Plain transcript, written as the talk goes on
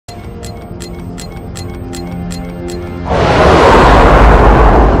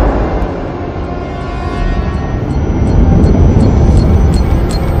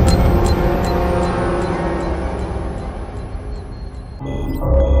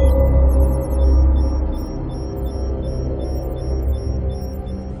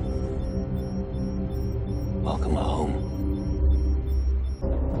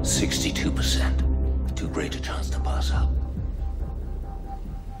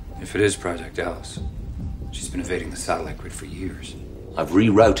If it is Project Alice, she's been evading the satellite grid for years. I've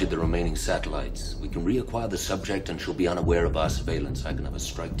rerouted the remaining satellites. We can reacquire the subject and she'll be unaware of our surveillance. I can have a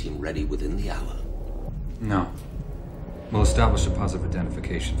strike team ready within the hour. No. We'll establish a positive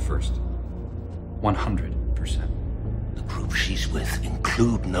identification first. 100%. The group she's with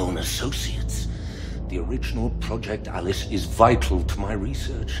include known associates. The original Project Alice is vital to my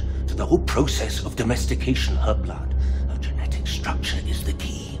research, to the whole process of domestication. Her blood, her genetic structure is the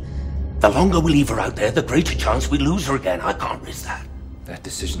key. The longer we leave her out there, the greater chance we lose her again. I can't risk that. That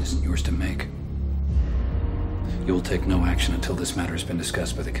decision isn't yours to make. You will take no action until this matter has been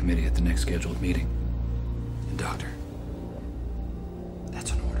discussed by the committee at the next scheduled meeting. And Doctor,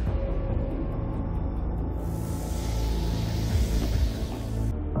 that's an order.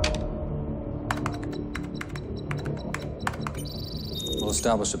 We'll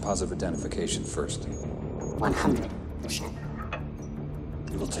establish a positive identification first. 100%.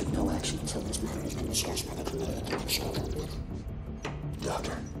 We will take no action until this matter has been discussed by the committee at the next scheduled meeting.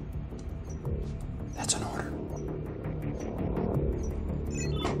 Doctor, that's an order.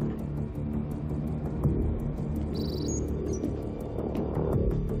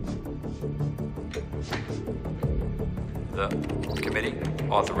 The committee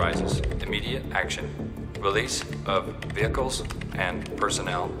authorizes immediate action, release of vehicles and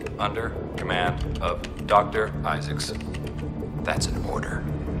personnel under command of Dr. ISAACS. That's an order.